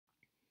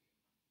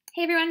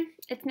Hey everyone,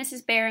 it's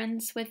Mrs.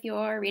 Behrens with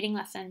your reading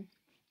lesson.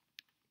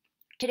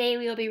 Today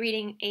we will be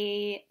reading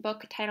a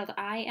book titled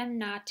I Am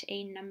Not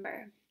a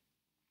Number.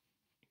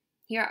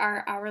 Here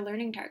are our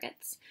learning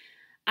targets.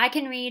 I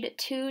can read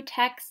two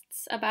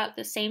texts about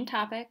the same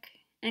topic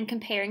and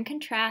compare and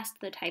contrast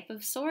the type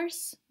of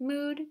source,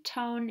 mood,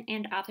 tone,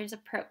 and author's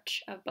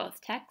approach of both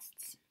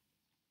texts.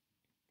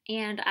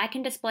 And I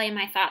can display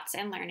my thoughts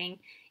and learning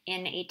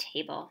in a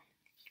table.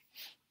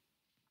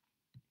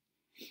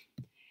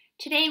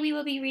 Today we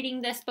will be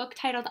reading this book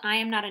titled I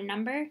Am Not a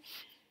Number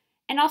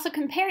and also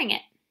comparing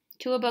it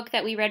to a book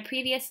that we read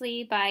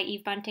previously by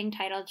Eve Bunting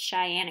titled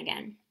Cheyenne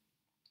Again.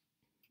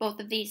 Both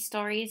of these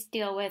stories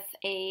deal with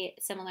a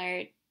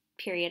similar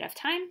period of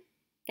time.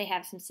 They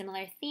have some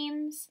similar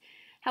themes.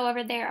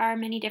 However, there are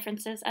many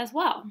differences as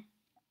well.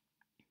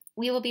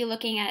 We will be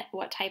looking at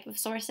what type of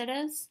source it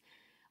is,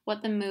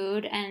 what the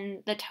mood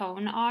and the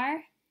tone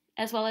are,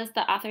 as well as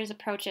the author's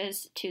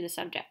approaches to the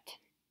subject.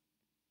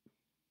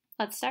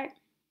 Let's start.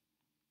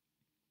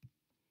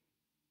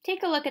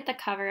 Take a look at the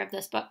cover of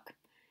this book.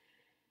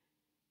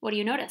 What do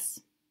you notice?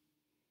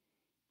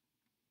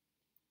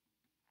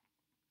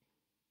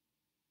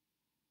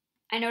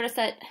 I notice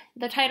that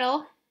the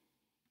title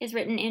is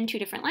written in two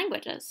different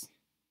languages.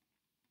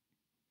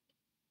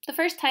 The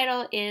first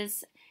title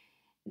is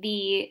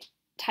the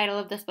title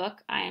of this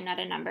book, I Am Not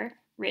a Number,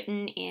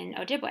 written in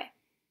Ojibwe.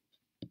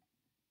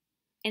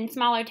 In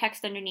smaller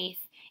text underneath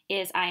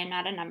is I Am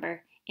Not a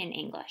Number in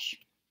English.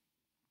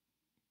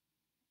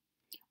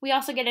 We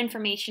also get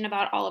information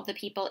about all of the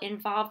people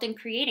involved in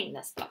creating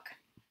this book.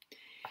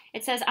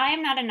 It says, I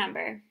Am Not a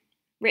Number,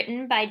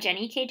 written by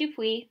Jenny K.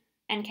 Dupuy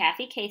and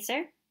Kathy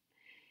Kaser,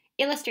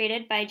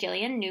 illustrated by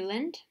Jillian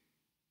Newland,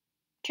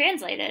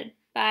 translated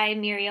by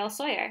Muriel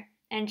Sawyer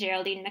and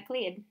Geraldine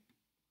McLeod,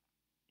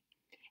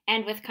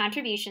 and with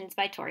contributions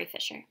by Tori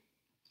Fisher.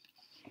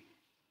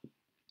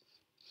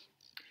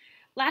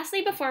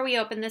 Lastly, before we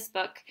open this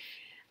book,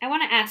 I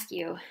want to ask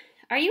you,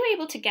 are you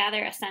able to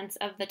gather a sense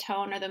of the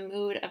tone or the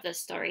mood of the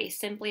story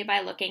simply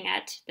by looking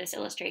at this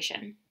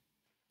illustration?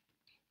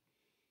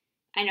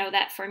 I know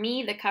that for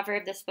me, the cover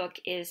of this book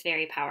is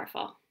very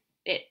powerful.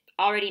 It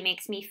already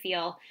makes me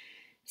feel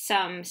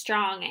some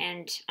strong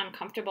and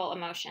uncomfortable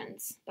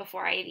emotions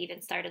before I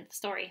even started the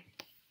story.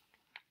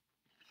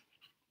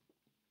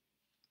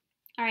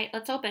 All right,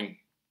 let's open.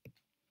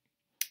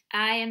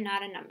 I Am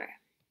Not a Number.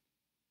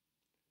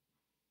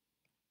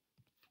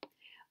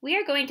 We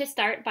are going to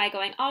start by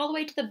going all the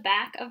way to the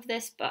back of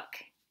this book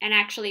and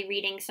actually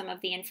reading some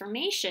of the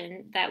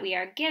information that we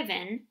are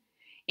given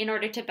in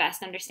order to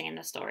best understand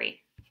the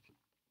story.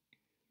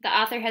 The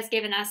author has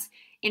given us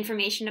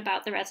information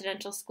about the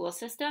residential school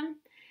system,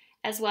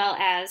 as well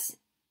as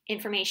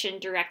information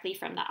directly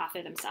from the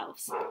author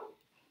themselves.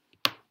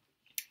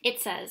 It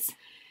says,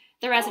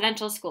 the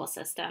residential school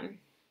system.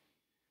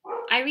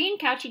 Irene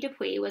Cauchy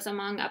Dupuy was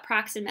among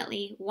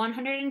approximately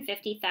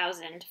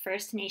 150,000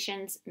 First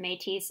Nations,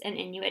 Métis, and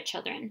Inuit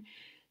children,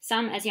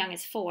 some as young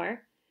as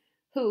 4,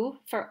 who,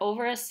 for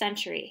over a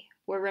century,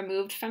 were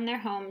removed from their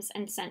homes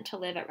and sent to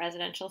live at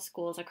residential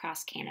schools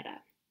across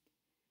Canada.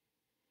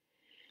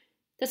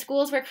 The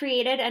schools were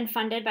created and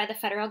funded by the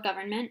federal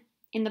government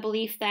in the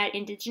belief that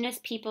Indigenous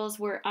peoples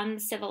were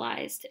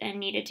uncivilized and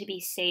needed to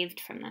be saved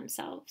from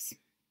themselves.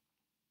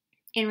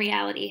 In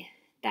reality,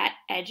 that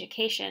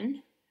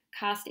education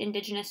cost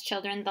Indigenous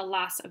children the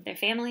loss of their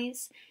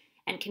families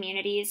and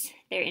communities,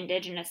 their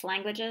Indigenous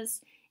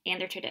languages, and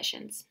their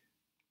traditions.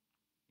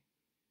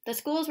 The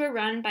schools were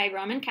run by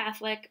Roman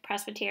Catholic,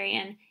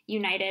 Presbyterian,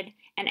 United,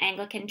 and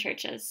Anglican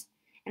churches,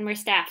 and were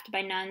staffed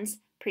by nuns,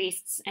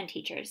 priests, and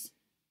teachers.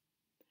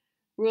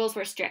 Rules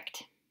were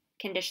strict,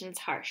 conditions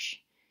harsh.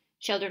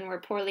 Children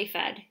were poorly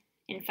fed,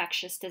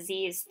 infectious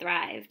disease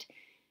thrived.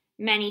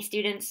 Many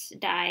students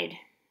died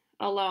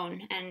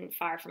alone and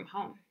far from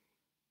home.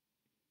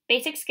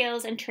 Basic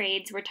skills and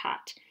trades were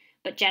taught,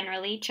 but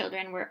generally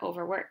children were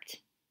overworked,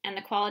 and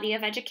the quality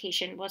of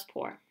education was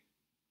poor.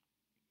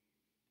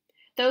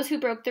 Those who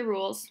broke the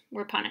rules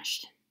were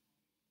punished.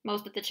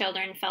 Most of the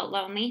children felt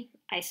lonely,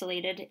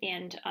 isolated,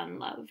 and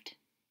unloved.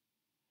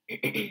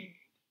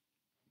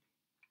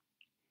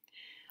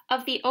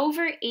 Of the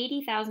over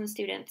 80,000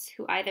 students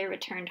who either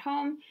returned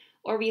home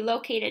or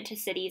relocated to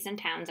cities and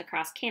towns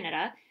across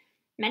Canada,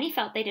 many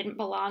felt they didn't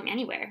belong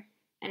anywhere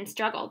and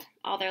struggled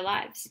all their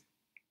lives.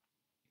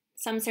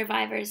 Some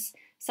survivors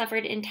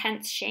suffered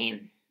intense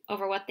shame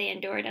over what they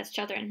endured as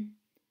children.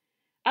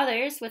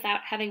 Others,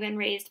 without having been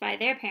raised by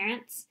their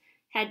parents,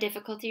 had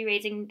difficulty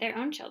raising their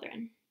own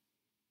children.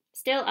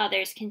 Still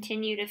others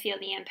continue to feel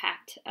the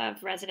impact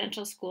of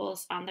residential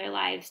schools on their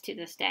lives to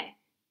this day.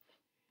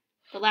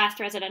 The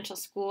last residential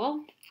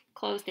school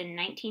closed in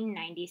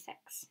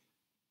 1996.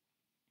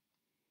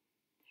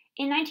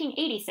 In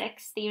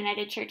 1986, the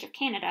United Church of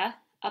Canada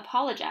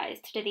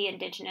apologized to the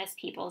Indigenous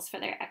peoples for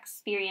their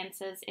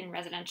experiences in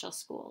residential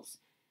schools.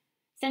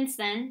 Since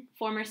then,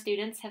 former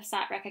students have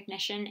sought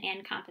recognition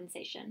and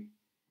compensation.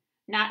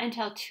 Not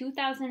until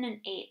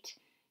 2008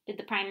 did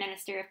the Prime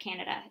Minister of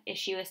Canada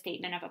issue a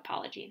statement of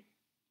apology.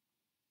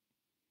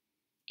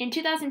 In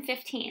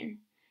 2015,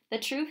 the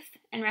Truth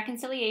and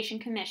Reconciliation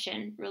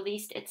Commission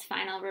released its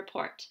final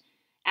report.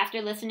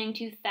 After listening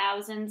to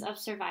thousands of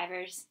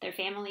survivors, their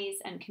families,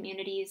 and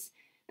communities,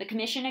 the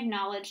Commission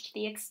acknowledged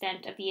the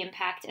extent of the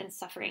impact and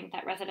suffering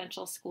that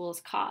residential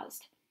schools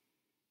caused.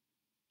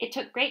 It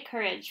took great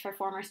courage for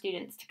former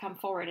students to come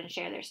forward and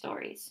share their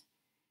stories.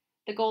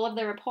 The goal of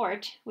the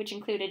report, which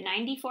included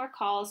 94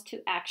 calls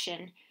to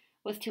action,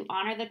 was to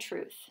honor the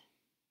truth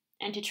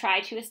and to try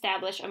to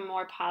establish a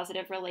more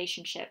positive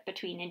relationship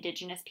between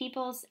Indigenous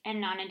peoples and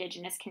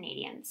non-Indigenous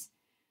Canadians,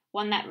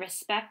 one that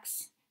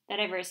respects the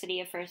diversity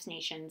of First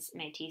Nations,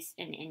 Métis,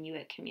 and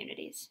Inuit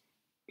communities.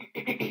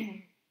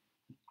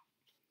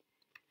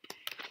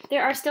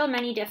 There are still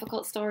many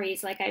difficult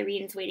stories like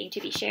Irene's waiting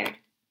to be shared.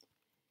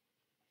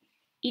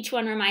 Each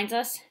one reminds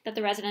us that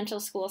the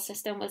residential school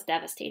system was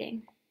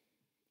devastating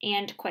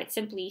and, quite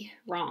simply,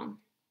 wrong.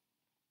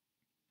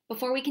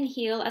 Before we can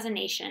heal as a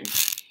nation,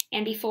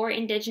 and before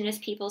Indigenous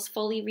peoples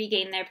fully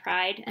regain their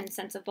pride and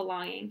sense of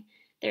belonging,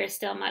 there is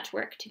still much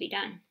work to be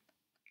done.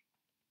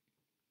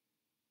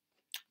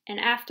 An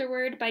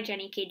Afterword by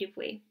Jenny K.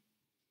 Dupuy,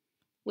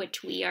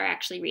 which we are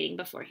actually reading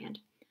beforehand.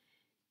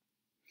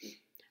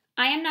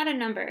 I Am Not a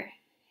Number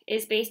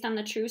is based on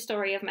the true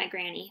story of my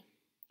granny,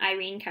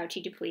 Irene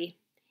Cauchy Dupuy,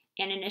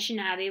 an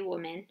Anishinaabe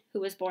woman who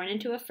was born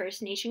into a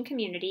First Nation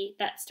community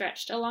that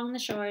stretched along the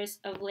shores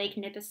of Lake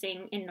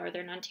Nipissing in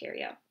northern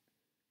Ontario.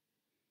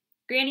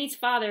 Granny's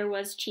father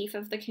was chief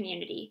of the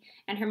community,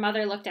 and her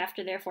mother looked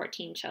after their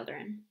 14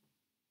 children.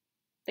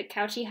 The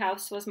Cauchy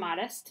house was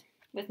modest,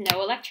 with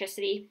no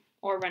electricity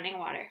or running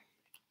water.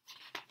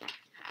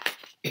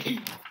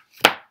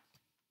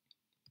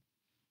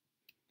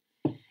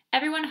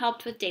 Everyone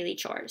helped with daily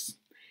chores.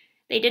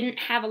 They didn't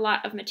have a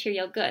lot of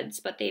material goods,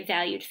 but they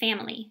valued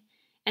family,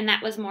 and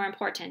that was more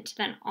important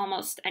than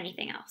almost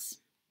anything else.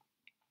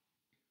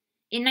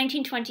 In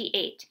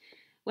 1928,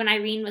 when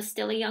Irene was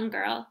still a young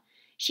girl,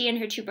 she and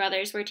her two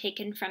brothers were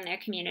taken from their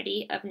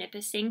community of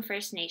Nipissing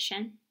First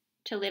Nation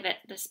to live at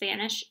the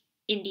Spanish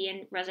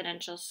Indian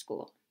Residential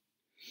School.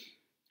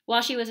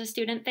 While she was a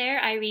student there,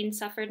 Irene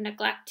suffered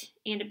neglect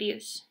and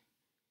abuse.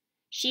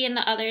 She and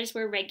the others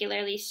were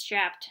regularly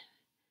strapped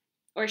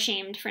or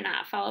shamed for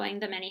not following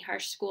the many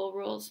harsh school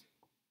rules.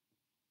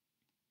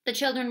 The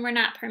children were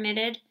not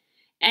permitted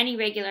any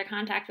regular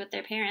contact with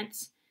their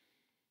parents.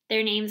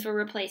 Their names were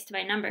replaced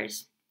by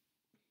numbers.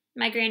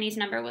 My granny's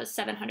number was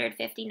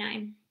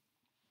 759.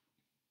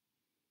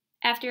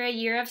 After a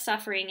year of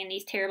suffering in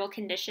these terrible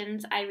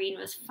conditions, Irene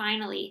was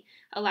finally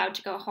allowed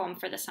to go home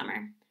for the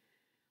summer.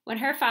 When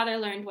her father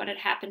learned what had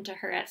happened to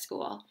her at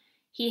school,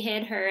 he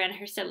hid her and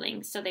her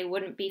siblings so they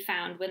wouldn't be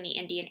found when the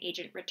Indian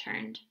agent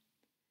returned.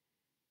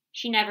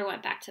 She never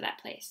went back to that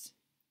place.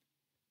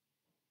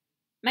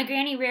 My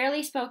granny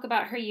rarely spoke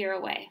about her year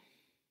away,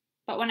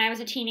 but when I was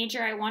a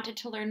teenager, I wanted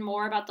to learn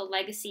more about the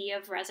legacy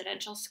of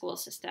residential school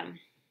system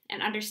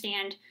and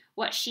understand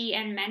what she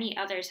and many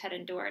others had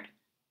endured.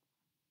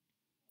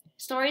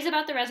 Stories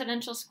about the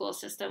residential school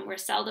system were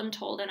seldom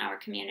told in our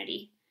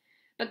community,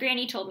 but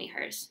Granny told me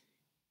hers.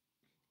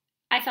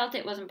 I felt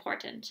it was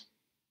important.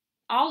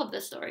 All of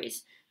the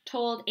stories,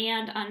 told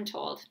and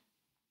untold,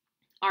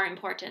 are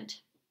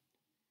important.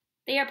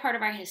 They are part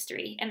of our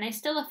history, and they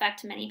still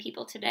affect many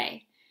people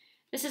today.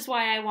 This is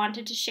why I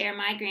wanted to share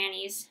my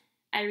granny's,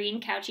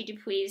 Irene Cauchy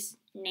Dupuy's,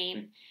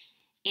 name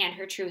and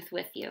her truth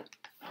with you.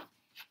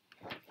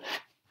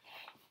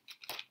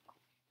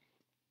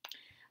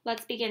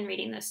 Let's begin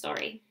reading this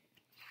story.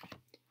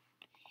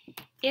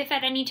 If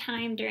at any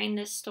time during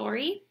this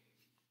story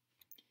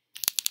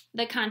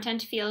the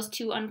content feels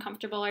too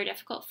uncomfortable or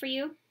difficult for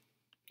you,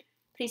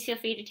 please feel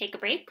free to take a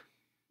break,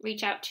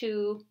 reach out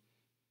to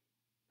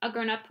a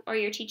grown-up or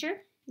your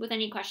teacher with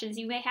any questions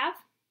you may have,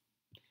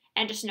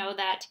 and just know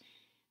that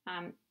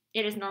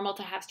it is normal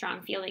to have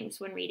strong feelings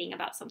when reading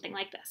about something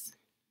like this.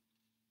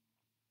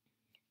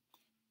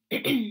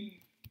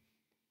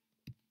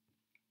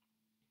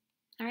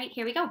 All right,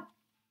 here we go.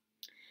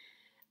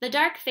 The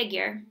dark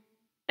figure,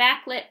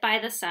 backlit by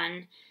the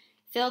sun,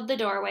 filled the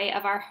doorway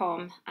of our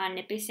home on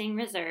Nipissing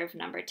Reserve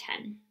number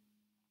 10.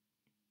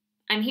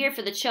 I'm here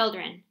for the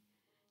children,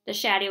 the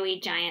shadowy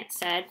giant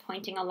said,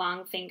 pointing a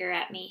long finger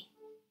at me.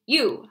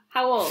 You,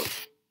 how old?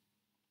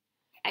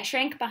 I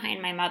shrank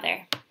behind my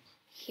mother.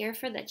 Here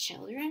for the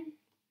children?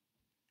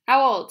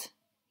 How old?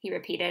 He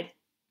repeated.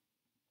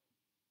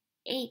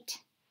 8.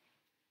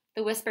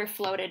 The whisper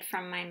floated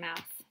from my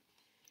mouth.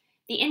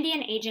 The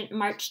Indian agent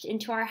marched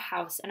into our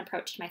house and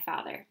approached my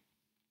father.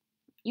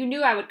 You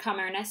knew I would come,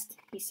 Ernest,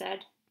 he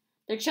said.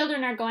 Their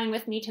children are going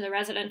with me to the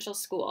residential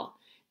school.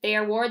 They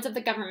are wards of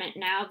the government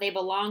now. They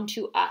belong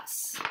to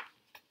us.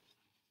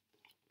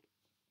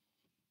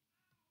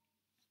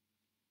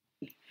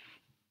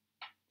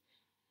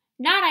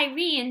 Not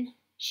Irene.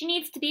 She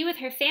needs to be with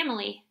her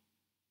family.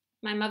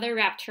 My mother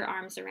wrapped her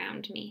arms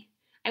around me.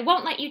 I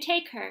won't let you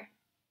take her.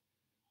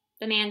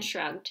 The man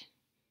shrugged.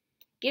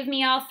 Give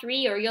me all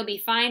 3 or you'll be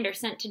fined or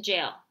sent to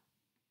jail.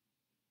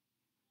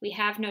 We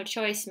have no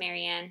choice,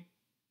 Marianne,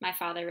 my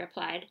father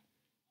replied,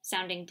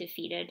 sounding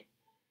defeated.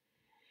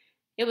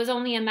 It was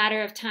only a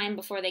matter of time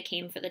before they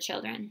came for the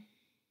children.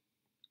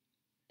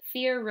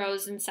 Fear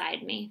rose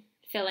inside me,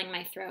 filling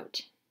my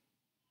throat.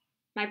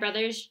 My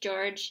brothers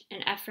George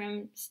and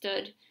Ephraim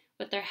stood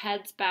with their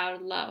heads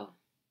bowed low.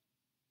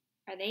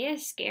 Are they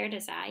as scared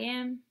as I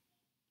am?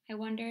 I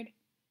wondered.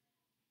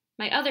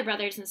 My other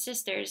brothers and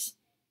sisters,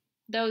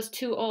 those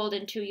too old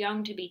and too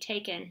young to be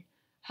taken,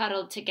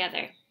 huddled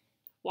together,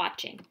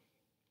 watching.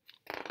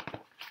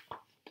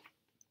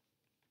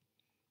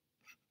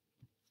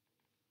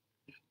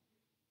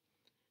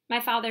 My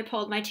father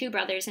pulled my two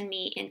brothers and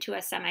me into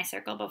a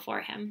semicircle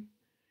before him.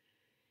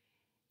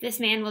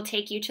 This man will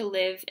take you to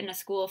live in a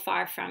school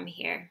far from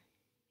here,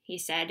 he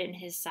said in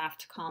his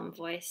soft, calm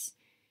voice.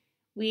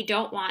 We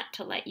don't want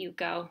to let you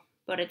go,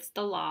 but it's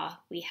the law.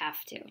 We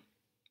have to.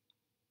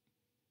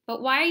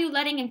 But why are you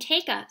letting him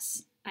take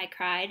us? I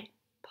cried,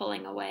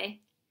 pulling away.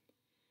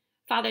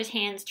 Father's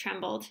hands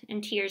trembled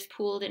and tears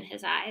pooled in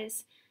his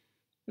eyes.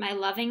 My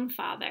loving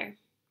father,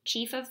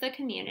 chief of the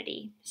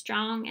community,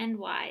 strong and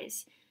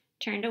wise,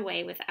 turned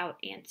away without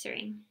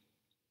answering.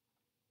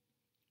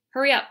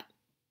 Hurry up!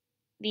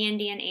 The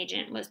Indian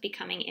agent was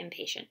becoming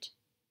impatient.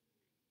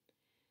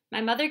 My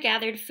mother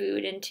gathered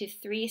food into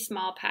 3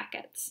 small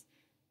packets.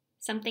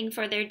 Something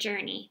for their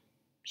journey,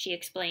 she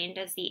explained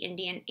as the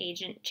Indian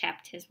agent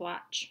checked his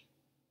watch.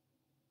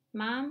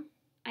 Mom,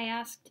 I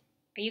asked,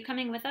 are you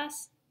coming with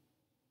us?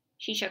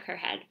 She shook her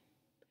head.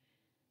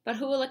 But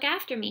who will look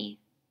after me?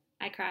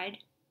 I cried.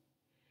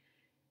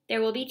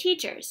 There will be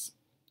teachers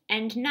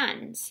and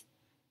nuns,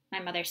 my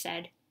mother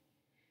said.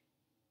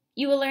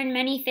 You will learn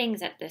many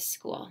things at this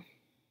school.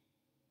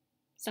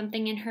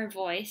 Something in her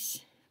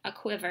voice, a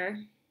quiver,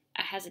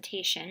 a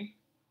hesitation,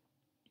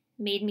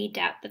 made me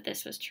doubt that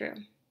this was true.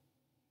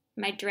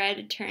 My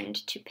dread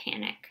turned to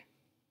panic.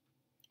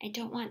 I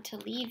don't want to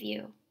leave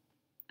you,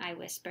 I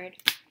whispered.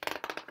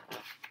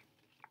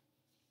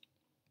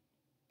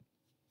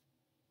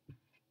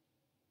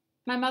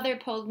 My mother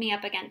pulled me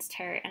up against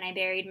her, and I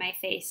buried my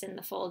face in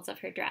the folds of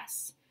her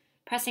dress,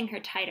 pressing her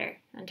tighter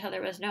until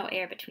there was no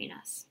air between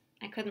us.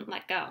 I couldn't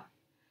let go.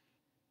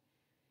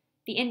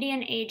 The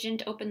Indian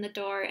agent opened the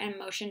door and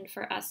motioned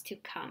for us to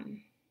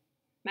come.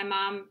 My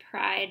mom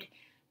pried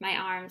my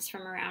arms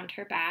from around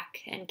her back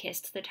and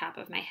kissed the top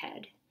of my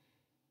head.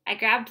 I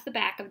grabbed the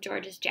back of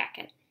George's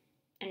jacket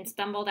and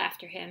stumbled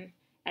after him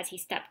as he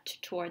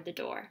stepped toward the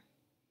door.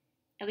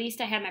 At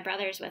least I had my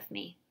brothers with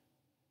me.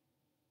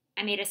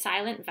 I made a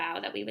silent vow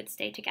that we would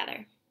stay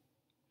together.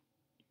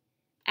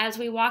 As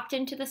we walked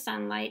into the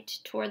sunlight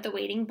toward the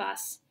waiting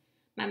bus,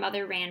 my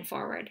mother ran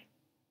forward.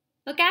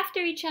 Look after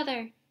each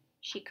other,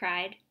 she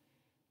cried.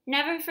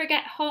 Never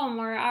forget home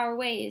or our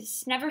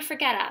ways. Never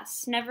forget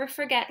us. Never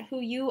forget who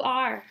you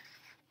are.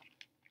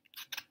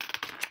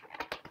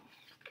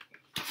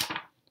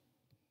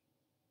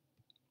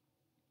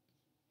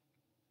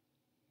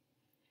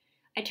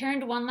 I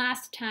turned one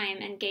last time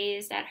and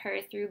gazed at her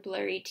through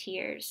blurry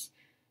tears.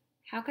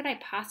 How could I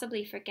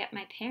possibly forget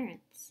my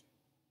parents?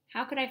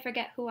 How could I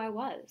forget who I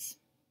was?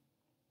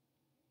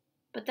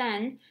 But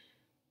then,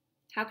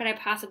 how could I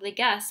possibly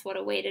guess what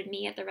awaited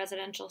me at the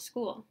residential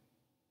school?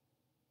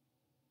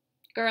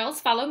 Girls,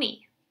 follow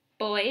me.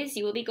 Boys,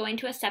 you will be going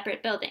to a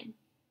separate building.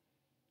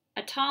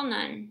 A tall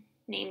nun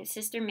named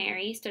Sister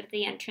Mary stood at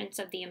the entrance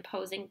of the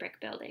imposing brick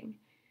building.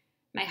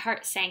 My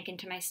heart sank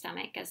into my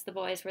stomach as the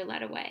boys were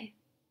led away.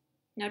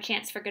 No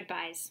chance for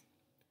goodbyes.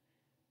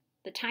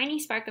 The tiny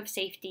spark of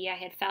safety I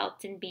had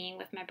felt in being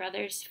with my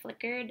brothers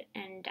flickered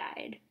and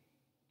died.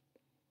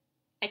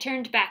 I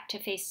turned back to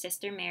face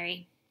Sister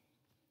Mary,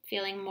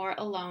 feeling more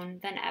alone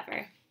than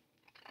ever.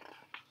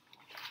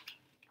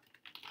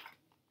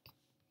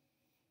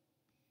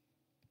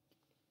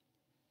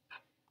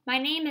 My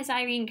name is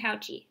Irene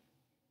Couchy,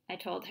 I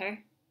told her.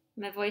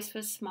 My voice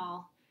was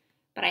small,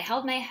 but I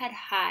held my head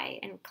high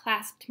and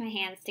clasped my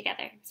hands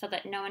together so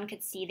that no one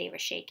could see they were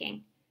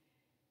shaking.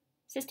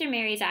 Sister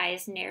Mary's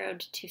eyes narrowed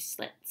to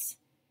slits.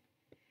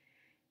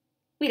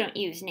 We don't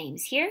use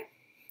names here.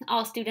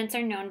 All students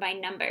are known by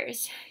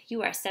numbers.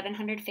 You are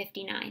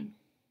 759.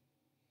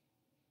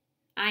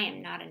 I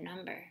am not a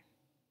number.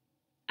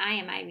 I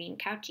am Irene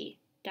Couchy,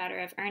 daughter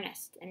of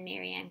Ernest and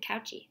Marianne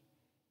Couchy.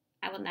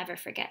 I will never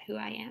forget who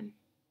I am.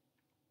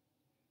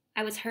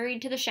 I was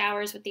hurried to the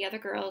showers with the other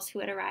girls who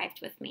had arrived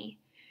with me.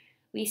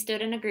 We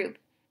stood in a group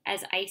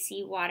as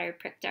icy water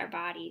pricked our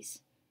bodies.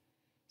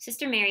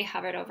 Sister Mary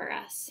hovered over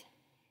us.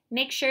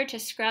 Make sure to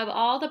scrub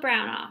all the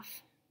brown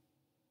off.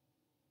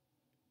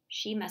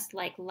 She must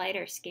like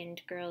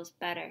lighter-skinned girls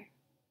better,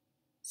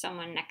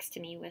 someone next to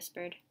me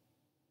whispered.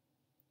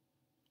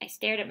 I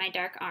stared at my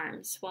dark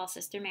arms while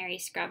Sister Mary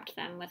scrubbed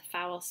them with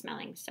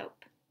foul-smelling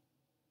soap.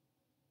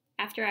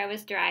 After I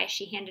was dry,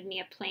 she handed me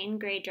a plain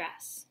gray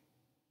dress,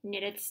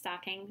 knitted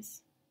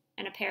stockings,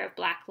 and a pair of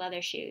black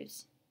leather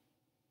shoes.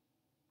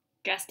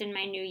 Dressed in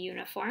my new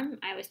uniform,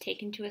 I was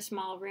taken to a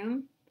small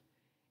room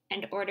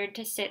and ordered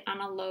to sit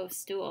on a low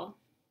stool.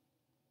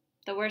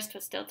 The worst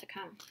was still to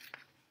come.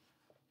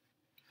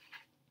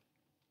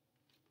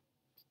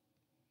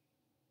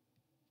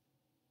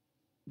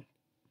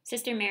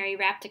 Sister Mary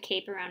wrapped a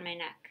cape around my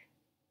neck.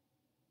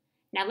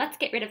 Now let's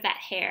get rid of that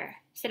hair.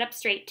 Sit up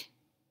straight,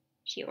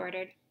 she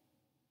ordered.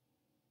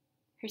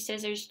 Her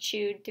scissors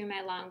chewed through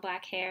my long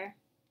black hair,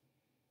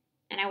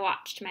 and I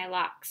watched my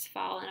locks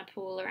fall in a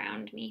pool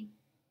around me.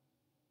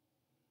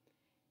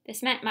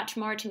 This meant much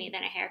more to me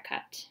than a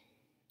haircut,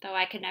 though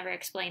I could never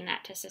explain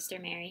that to Sister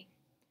Mary.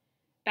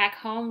 Back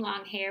home,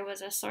 long hair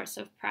was a source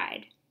of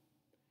pride.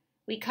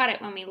 We cut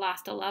it when we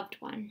lost a loved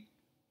one.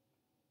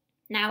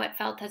 Now it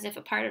felt as if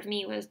a part of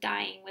me was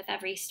dying with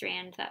every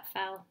strand that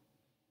fell.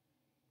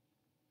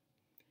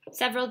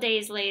 Several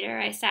days later,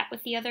 I sat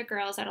with the other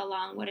girls at a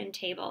long wooden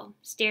table,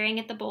 staring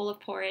at the bowl of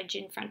porridge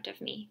in front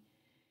of me.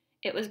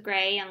 It was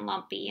gray and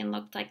lumpy and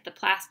looked like the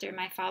plaster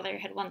my father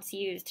had once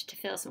used to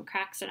fill some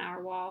cracks in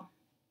our wall.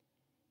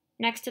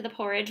 Next to the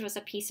porridge was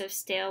a piece of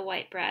stale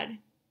white bread.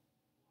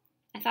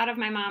 I thought of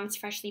my mom's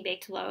freshly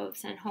baked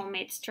loaves and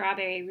homemade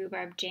strawberry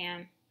rhubarb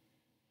jam.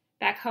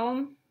 Back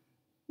home,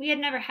 we had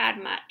never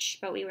had much,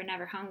 but we were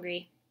never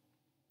hungry.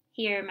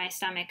 Here, my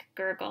stomach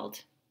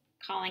gurgled,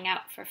 calling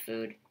out for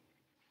food.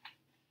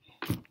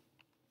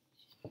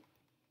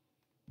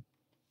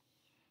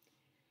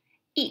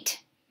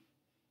 Eat.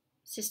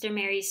 Sister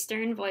Mary's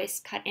stern voice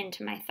cut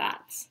into my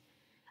thoughts.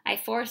 I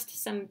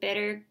forced some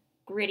bitter,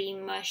 gritty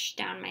mush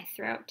down my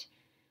throat.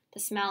 The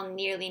smell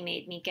nearly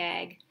made me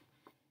gag.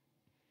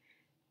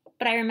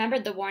 But I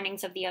remembered the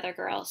warnings of the other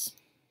girls.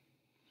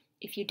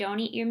 If you don't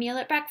eat your meal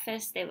at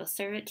breakfast, they will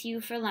serve it to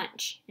you for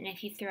lunch, and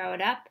if you throw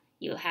it up,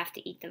 you will have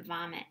to eat the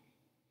vomit.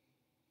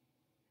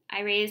 I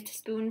raised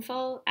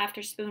spoonful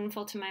after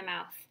spoonful to my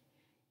mouth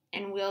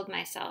and willed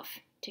myself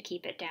to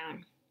keep it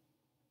down.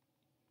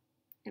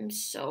 I'm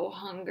so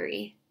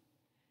hungry,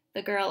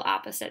 the girl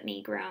opposite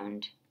me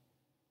groaned.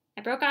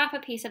 I broke off a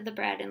piece of the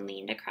bread and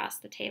leaned across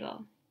the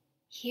table.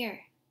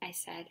 Here, I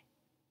said.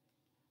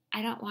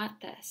 I don't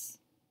want this.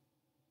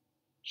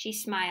 She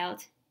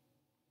smiled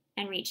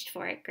and reached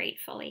for it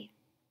gratefully.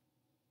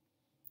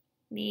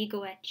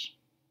 Miigwech,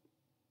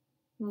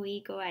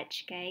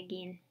 muigwech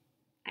gaegin,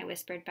 I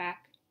whispered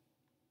back.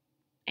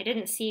 I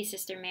didn't see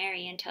Sister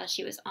Mary until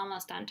she was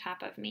almost on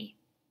top of me.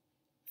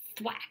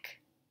 Thwack!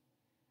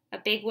 A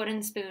big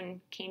wooden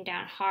spoon came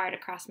down hard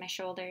across my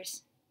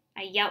shoulders.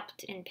 I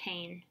yelped in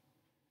pain.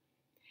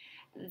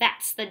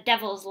 That's the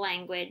devil's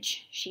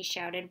language, she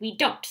shouted. We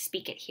don't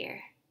speak it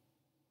here.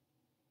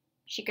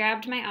 She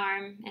grabbed my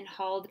arm and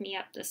hauled me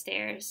up the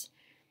stairs.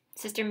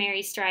 Sister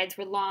Mary's strides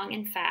were long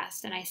and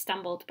fast, and I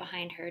stumbled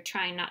behind her,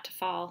 trying not to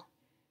fall.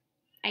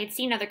 I had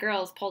seen other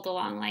girls pulled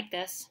along like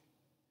this.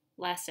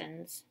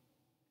 Lessons.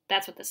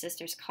 That's what the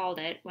sisters called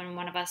it when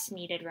one of us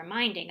needed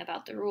reminding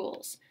about the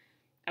rules.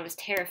 I was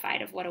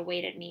terrified of what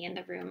awaited me in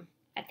the room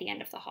at the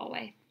end of the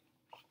hallway.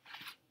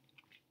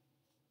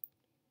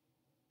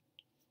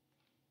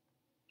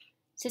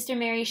 Sister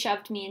Mary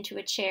shoved me into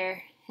a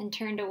chair and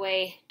turned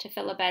away to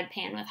fill a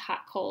bedpan with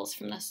hot coals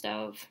from the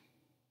stove.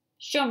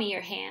 Show me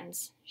your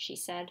hands, she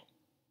said.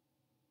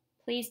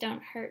 Please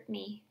don't hurt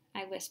me,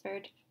 I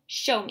whispered.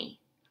 Show me,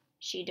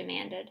 she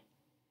demanded.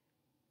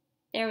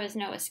 There was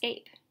no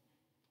escape.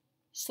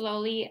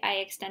 Slowly, I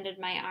extended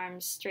my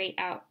arms straight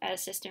out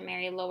as Sister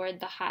Mary lowered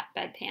the hot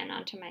bedpan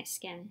onto my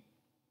skin.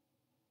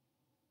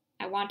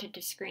 I wanted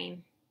to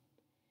scream.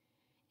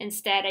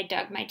 Instead, I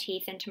dug my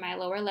teeth into my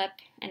lower lip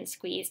and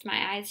squeezed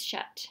my eyes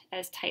shut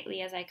as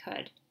tightly as I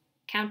could,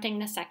 counting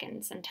the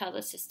seconds until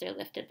the sister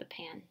lifted the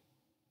pan.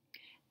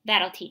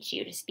 That'll teach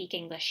you to speak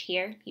English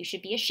here. You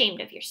should be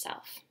ashamed of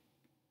yourself.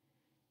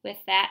 With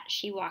that,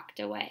 she walked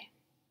away.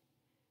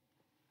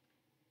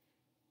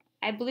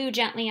 I blew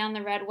gently on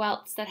the red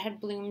welts that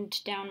had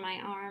bloomed down my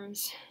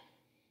arms.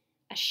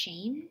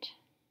 Ashamed?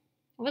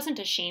 I wasn't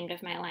ashamed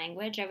of my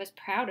language. I was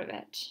proud of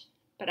it.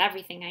 But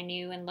everything I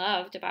knew and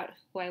loved about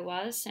who I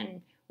was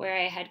and where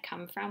I had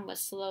come from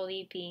was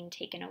slowly being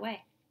taken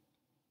away.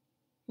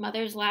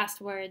 Mother's last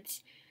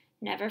words,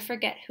 "Never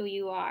forget who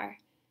you are,"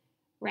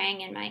 rang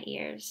in my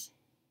ears.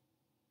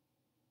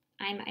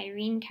 I'm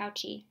Irene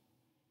Couchy.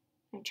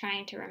 I'm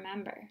trying to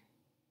remember,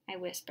 I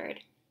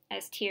whispered,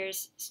 as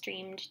tears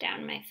streamed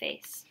down my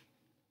face.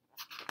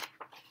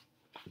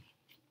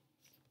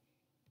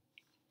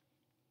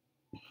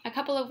 A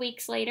couple of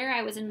weeks later,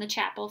 I was in the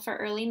chapel for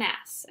early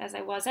Mass, as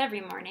I was every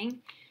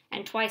morning,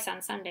 and twice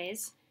on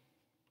Sundays.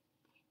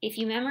 If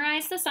you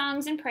memorize the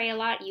songs and pray a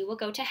lot, you will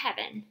go to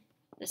heaven,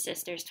 the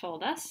sisters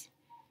told us.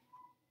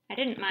 I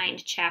didn't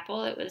mind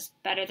chapel. It was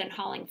better than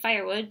hauling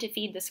firewood to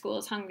feed the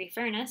school's hungry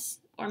furnace,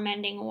 or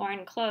mending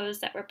worn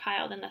clothes that were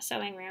piled in the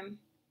sewing room.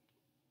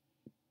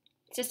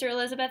 Sister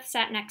Elizabeth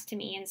sat next to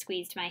me and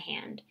squeezed my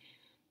hand.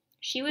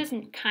 She was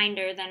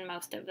kinder than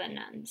most of the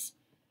nuns.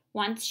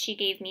 Once she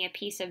gave me a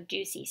piece of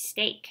juicy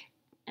steak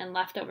and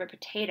leftover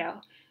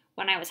potato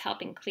when I was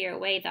helping clear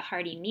away the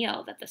hearty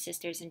meal that the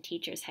sisters and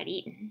teachers had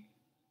eaten.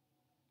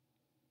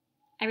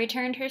 I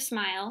returned her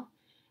smile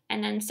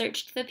and then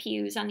searched the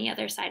pews on the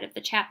other side of the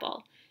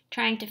chapel,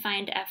 trying to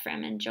find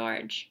Ephraim and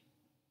George.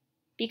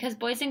 Because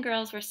boys and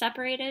girls were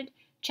separated,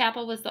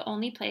 chapel was the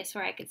only place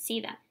where I could see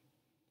them.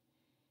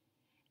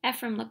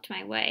 Ephraim looked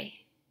my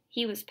way.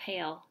 He was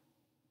pale.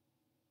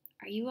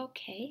 Are you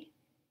okay?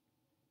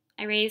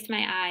 I raised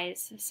my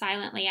eyes,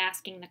 silently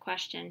asking the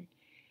question.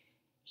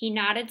 He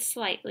nodded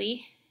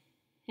slightly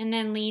and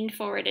then leaned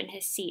forward in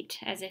his seat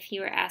as if he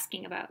were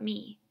asking about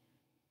me.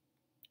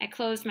 I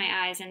closed my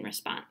eyes in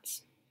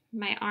response.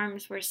 My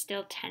arms were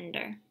still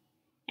tender,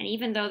 and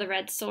even though the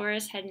red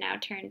sores had now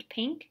turned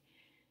pink,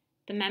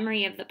 the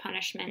memory of the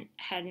punishment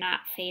had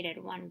not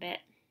faded one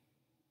bit.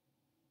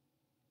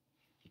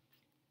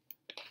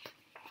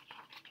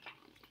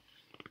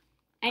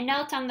 I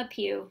knelt on the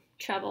pew,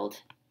 troubled.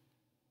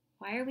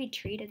 Why are we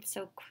treated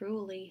so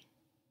cruelly?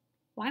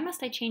 Why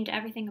must I change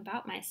everything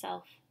about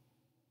myself?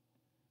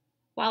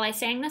 While I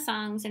sang the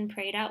songs and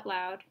prayed out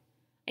loud,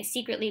 I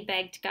secretly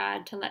begged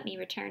God to let me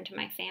return to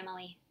my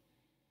family.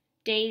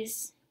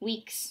 Days,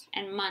 weeks,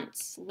 and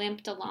months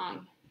limped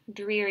along,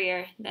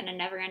 drearier than a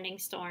never-ending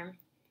storm.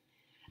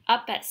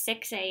 Up at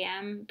 6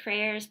 a.m.,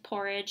 prayers,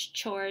 porridge,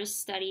 chores,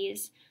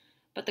 studies,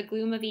 but the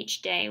gloom of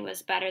each day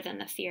was better than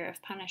the fear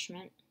of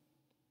punishment.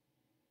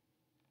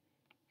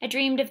 I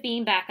dreamed of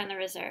being back on the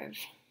reserve,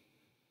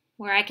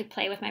 where I could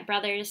play with my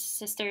brothers,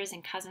 sisters,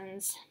 and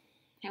cousins.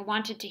 I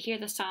wanted to hear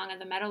the song of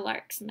the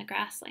meadowlarks in the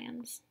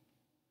grasslands.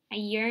 I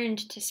yearned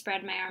to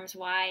spread my arms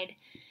wide,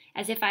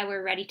 as if I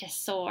were ready to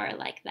soar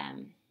like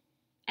them.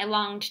 I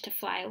longed to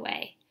fly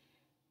away,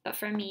 but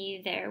for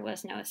me there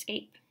was no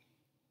escape.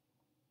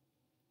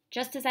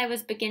 Just as I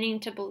was beginning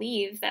to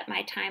believe that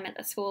my time at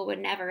the school would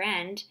never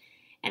end,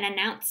 an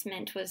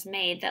announcement was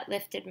made that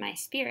lifted my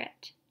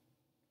spirit.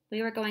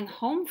 We were going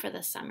home for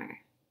the summer.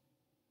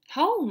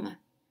 Home!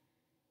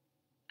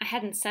 I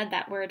hadn't said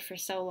that word for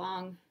so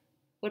long.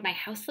 Would my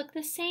house look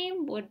the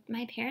same? Would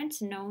my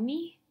parents know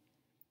me?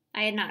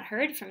 I had not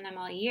heard from them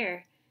all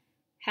year,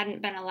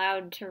 hadn't been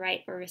allowed to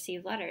write or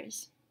receive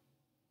letters.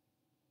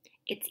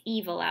 It's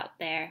evil out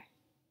there,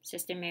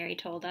 Sister Mary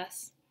told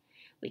us.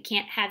 We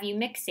can't have you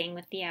mixing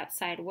with the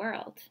outside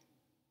world.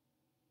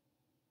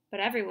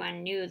 But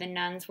everyone knew the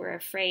nuns were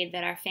afraid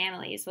that our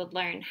families would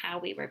learn how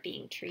we were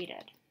being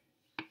treated.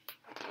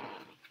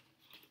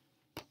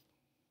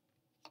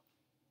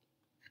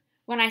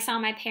 When I saw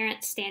my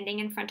parents standing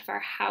in front of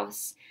our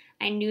house,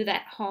 I knew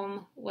that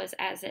home was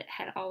as it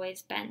had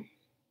always been.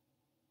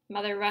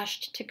 Mother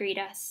rushed to greet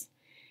us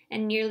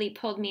and nearly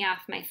pulled me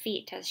off my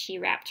feet as she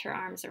wrapped her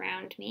arms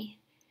around me.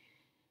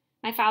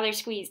 My father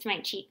squeezed my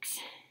cheeks.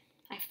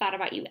 I've thought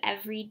about you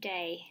every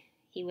day,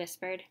 he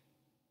whispered.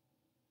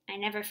 I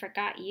never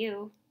forgot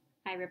you,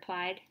 I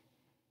replied.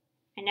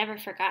 I never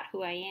forgot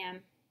who I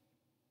am.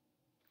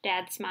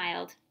 Dad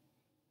smiled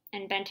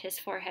and bent his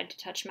forehead to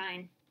touch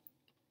mine.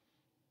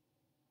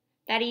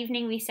 That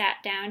evening we sat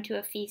down to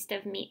a feast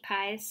of meat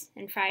pies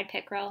and fried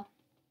pickerel.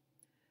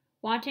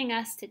 Wanting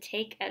us to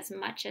take as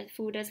much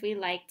food as we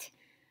liked,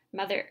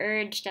 Mother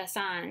urged us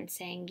on,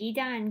 saying,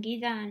 Gidan,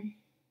 Gidan.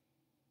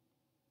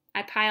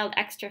 I piled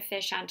extra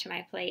fish onto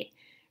my plate,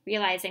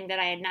 realizing that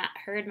I had not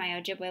heard my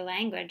Ojibwe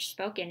language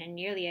spoken in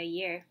nearly a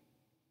year.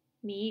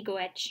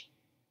 Miigwech,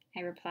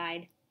 I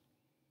replied.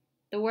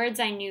 The words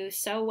I knew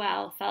so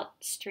well felt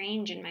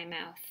strange in my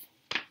mouth.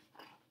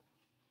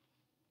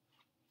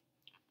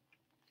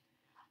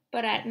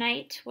 But at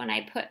night, when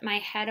I put my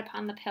head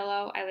upon the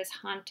pillow, I was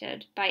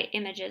haunted by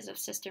images of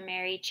Sister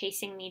Mary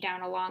chasing me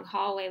down a long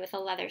hallway with a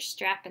leather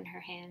strap in her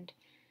hand.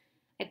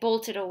 I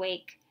bolted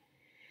awake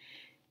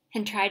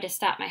and tried to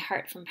stop my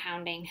heart from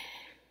pounding.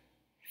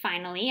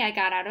 Finally, I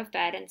got out of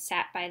bed and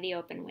sat by the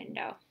open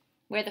window,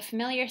 where the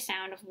familiar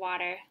sound of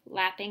water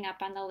lapping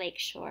up on the lake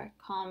shore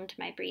calmed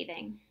my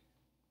breathing.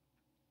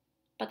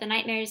 But the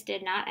nightmares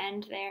did not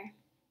end there.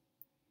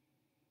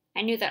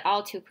 I knew that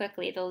all too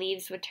quickly the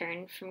leaves would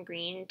turn from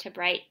green to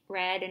bright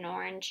red and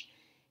orange,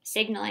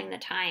 signaling the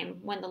time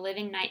when the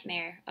living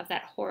nightmare of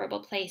that horrible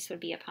place would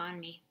be upon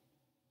me.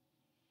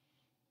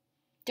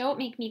 Don't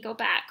make me go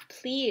back,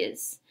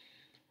 please,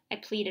 I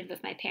pleaded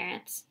with my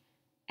parents.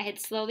 I had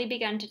slowly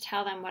begun to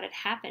tell them what had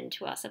happened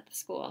to us at the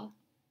school.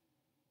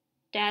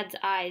 Dad's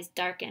eyes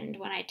darkened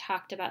when I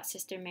talked about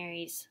Sister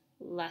Mary's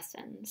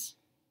lessons,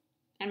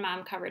 and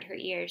Mom covered her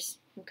ears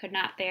and could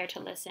not bear to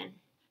listen.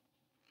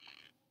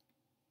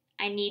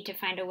 I need to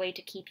find a way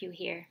to keep you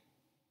here,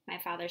 my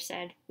father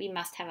said. We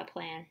must have a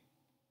plan.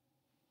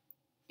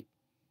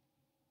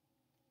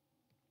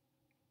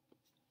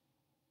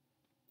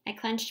 I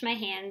clenched my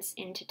hands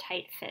into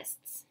tight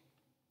fists.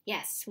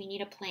 Yes, we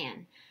need a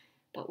plan.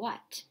 But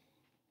what?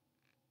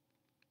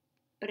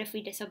 But if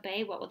we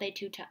disobey, what will they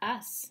do to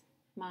us?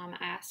 Mom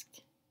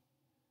asked.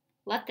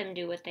 Let them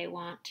do what they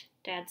want,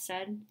 Dad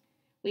said.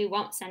 We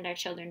won't send our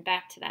children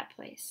back to that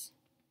place.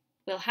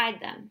 We'll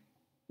hide them.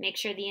 Make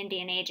sure the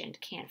Indian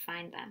agent can't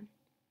find them.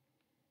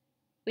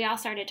 We all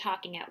started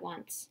talking at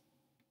once.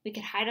 We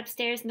could hide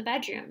upstairs in the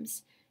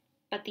bedrooms,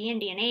 but the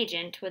Indian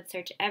agent would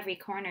search every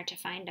corner to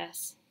find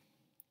us.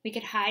 We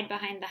could hide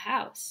behind the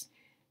house,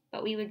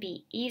 but we would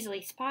be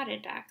easily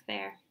spotted back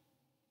there.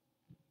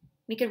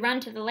 We could run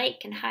to the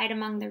lake and hide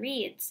among the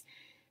reeds,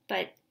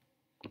 but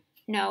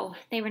no,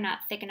 they were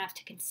not thick enough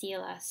to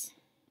conceal us.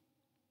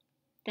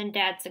 Then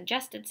Dad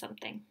suggested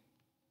something.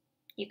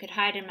 You could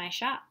hide in my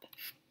shop.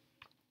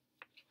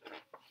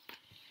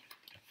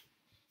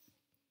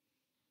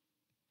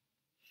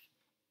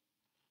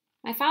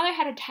 My father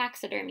had a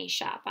taxidermy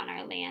shop on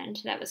our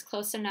land that was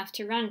close enough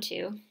to run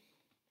to,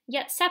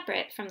 yet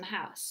separate from the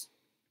house.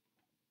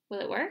 Will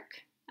it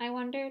work? I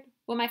wondered.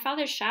 Will my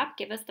father's shop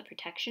give us the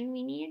protection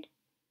we need?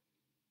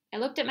 I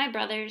looked at my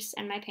brothers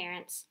and my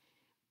parents.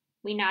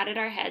 We nodded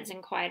our heads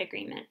in quiet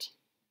agreement,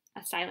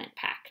 a silent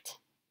pact.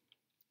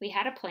 We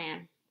had a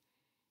plan,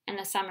 and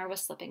the summer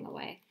was slipping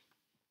away.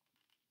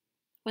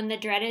 When the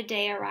dreaded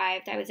day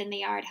arrived, I was in the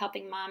yard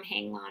helping Mom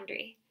hang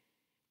laundry.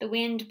 The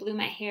wind blew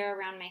my hair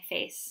around my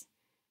face.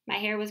 My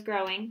hair was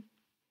growing.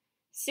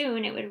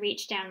 Soon it would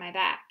reach down my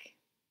back.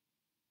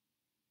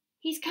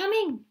 "He's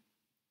coming!"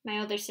 My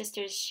older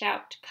sister's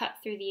shout cut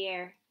through the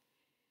air.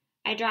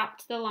 I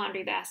dropped the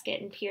laundry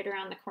basket and peered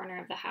around the corner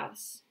of the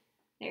house.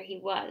 There he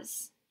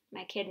was,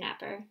 my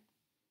kidnapper.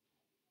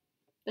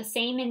 The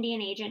same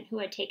Indian agent who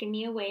had taken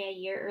me away a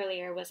year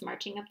earlier was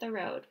marching up the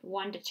road,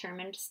 one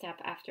determined step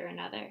after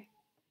another.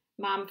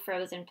 Mom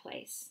froze in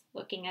place,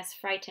 looking as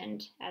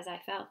frightened as I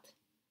felt.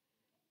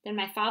 Then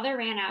my father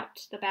ran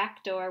out the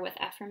back door with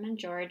Ephraim and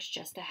George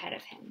just ahead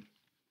of him.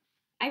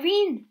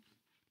 "Irene!"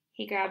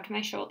 He grabbed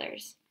my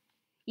shoulders.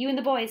 "You and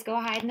the boys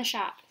go hide in the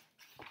shop."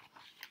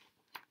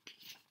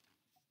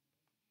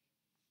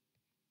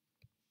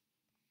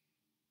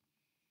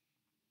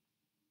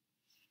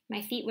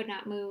 My feet would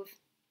not move.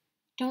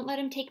 "Don't let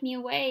him take me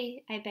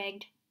away," I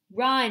begged.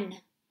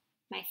 "Run!"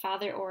 my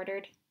father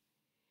ordered.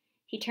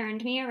 He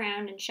turned me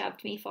around and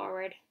shoved me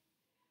forward.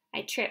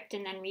 I tripped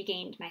and then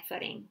regained my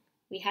footing.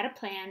 We had a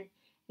plan,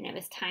 and it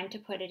was time to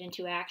put it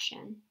into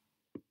action.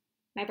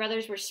 My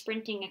brothers were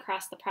sprinting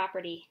across the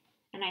property,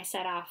 and I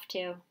set off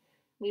too.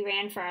 We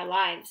ran for our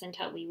lives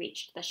until we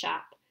reached the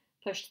shop,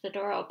 pushed the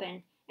door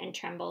open, and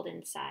trembled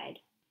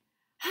inside.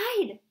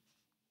 "Hide!"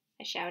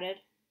 I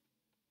shouted.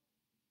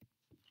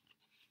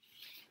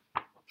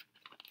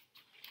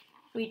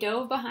 We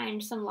dove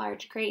behind some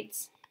large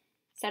crates,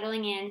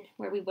 settling in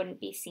where we wouldn't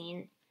be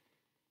seen.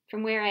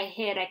 From where I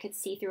hid, I could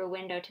see through a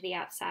window to the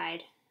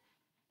outside.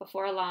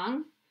 Before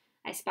long,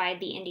 I spied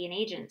the Indian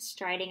agent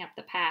striding up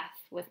the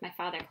path with my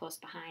father close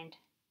behind.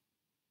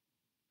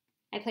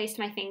 I placed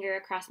my finger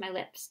across my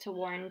lips to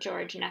warn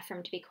George and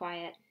Ephraim to be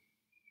quiet.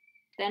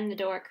 Then the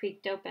door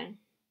creaked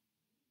open.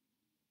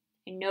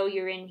 "I know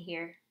you're in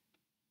here."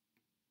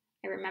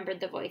 I remembered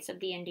the voice of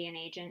the Indian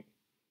agent.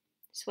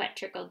 Sweat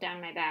trickled down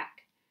my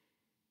back.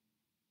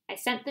 "I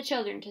sent the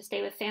children to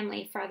stay with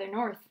family farther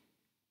north."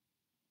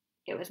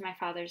 It was my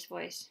father's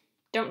voice.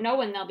 "Don't know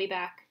when they'll be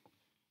back."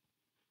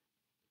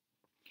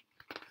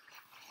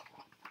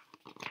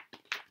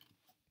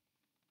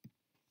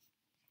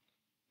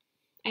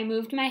 I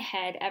moved my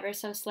head ever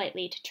so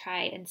slightly to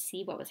try and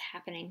see what was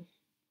happening.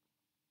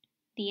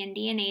 The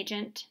Indian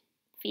agent,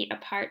 feet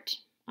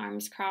apart,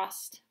 arms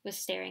crossed, was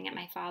staring at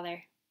my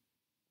father.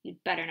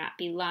 "You'd better not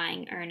be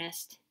lying,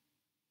 Ernest,"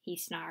 he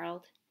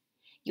snarled.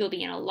 "You'll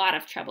be in a lot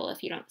of trouble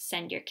if you don't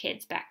send your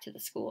kids back to the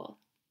school."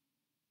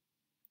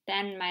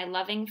 Then my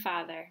loving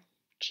father,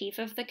 chief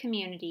of the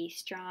community,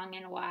 strong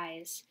and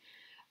wise,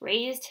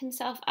 raised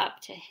himself up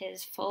to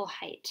his full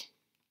height.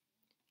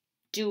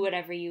 "Do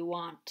whatever you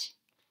want,"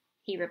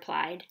 he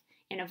replied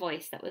in a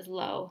voice that was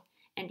low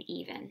and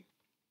even.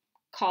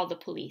 "Call the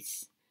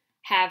police.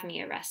 Have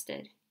me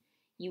arrested.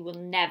 You will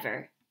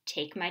never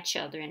take my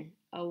children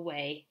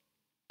away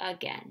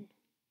again."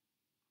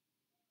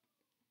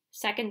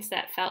 Seconds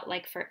that felt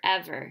like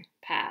forever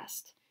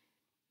passed.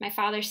 My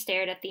father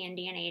stared at the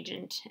Indian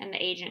agent, and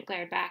the agent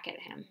glared back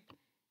at him.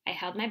 I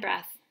held my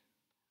breath.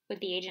 Would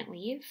the agent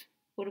leave?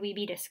 Would we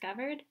be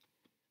discovered?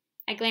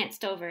 I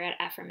glanced over at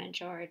Ephraim and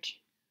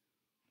George.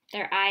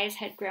 Their eyes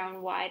had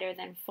grown wider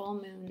than full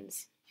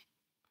moons.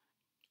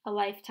 A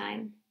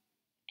lifetime,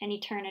 an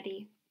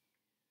eternity.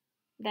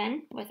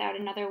 Then, without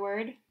another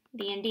word,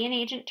 the Indian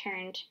agent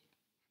turned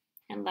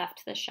and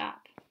left the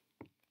shop.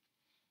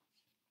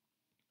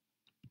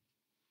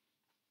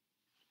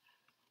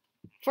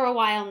 For a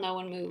while, no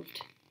one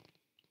moved,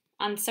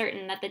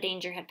 uncertain that the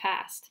danger had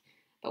passed.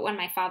 But when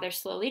my father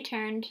slowly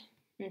turned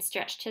and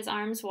stretched his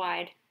arms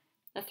wide,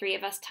 the three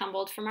of us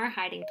tumbled from our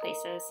hiding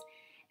places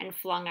and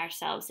flung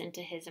ourselves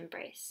into his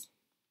embrace.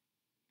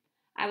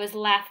 I was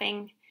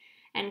laughing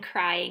and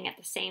crying at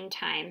the same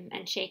time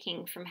and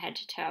shaking from head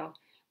to toe.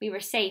 We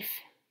were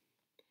safe.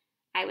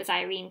 I was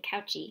Irene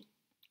Couchy,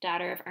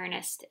 daughter of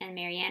Ernest and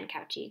Marianne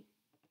Couchy,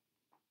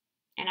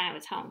 and I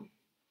was home.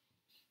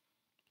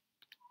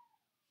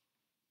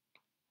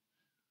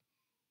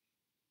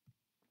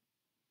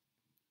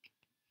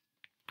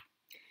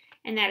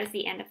 And that is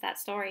the end of that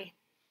story.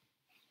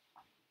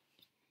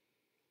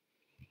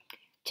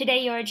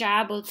 Today your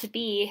job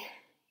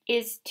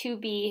is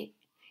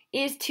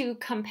to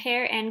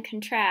compare and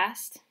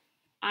contrast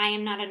I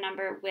Am Not a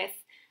Number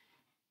with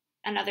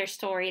another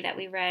story that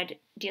we read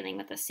dealing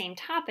with the same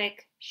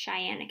topic,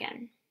 Cheyenne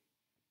Again.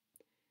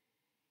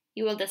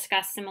 You will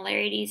discuss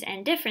similarities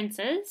and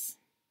differences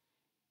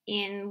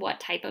in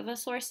what type of a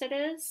source it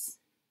is,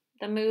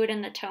 the mood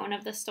and the tone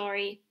of the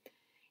story,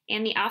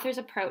 and the author's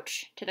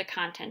approach to the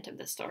content of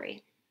the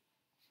story.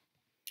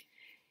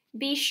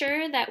 Be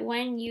sure that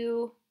when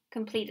you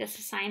complete this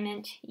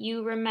assignment,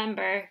 you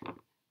remember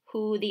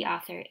who the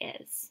author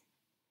is.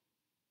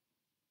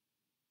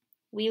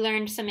 We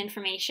learned some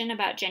information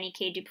about Jenny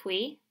K.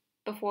 Dupuy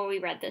before we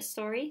read this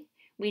story.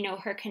 We know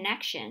her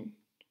connection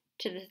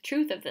to the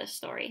truth of this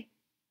story.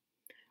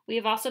 We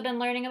have also been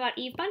learning about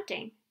Eve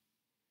Bunting,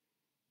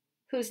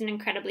 who's an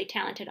incredibly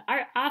talented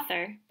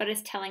author, but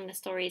is telling the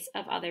stories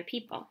of other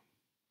people.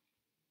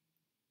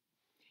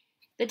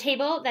 The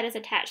table that is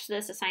attached to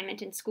this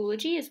assignment in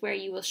Schoology is where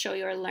you will show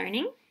your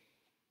learning.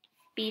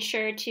 Be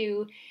sure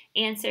to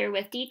answer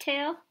with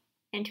detail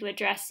and to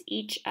address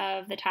each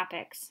of the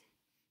topics: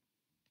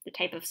 the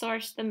type of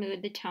source, the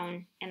mood, the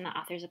tone, and the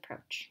author's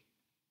approach.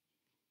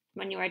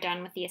 When you are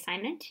done with the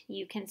assignment,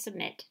 you can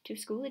submit to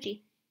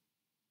Schoology.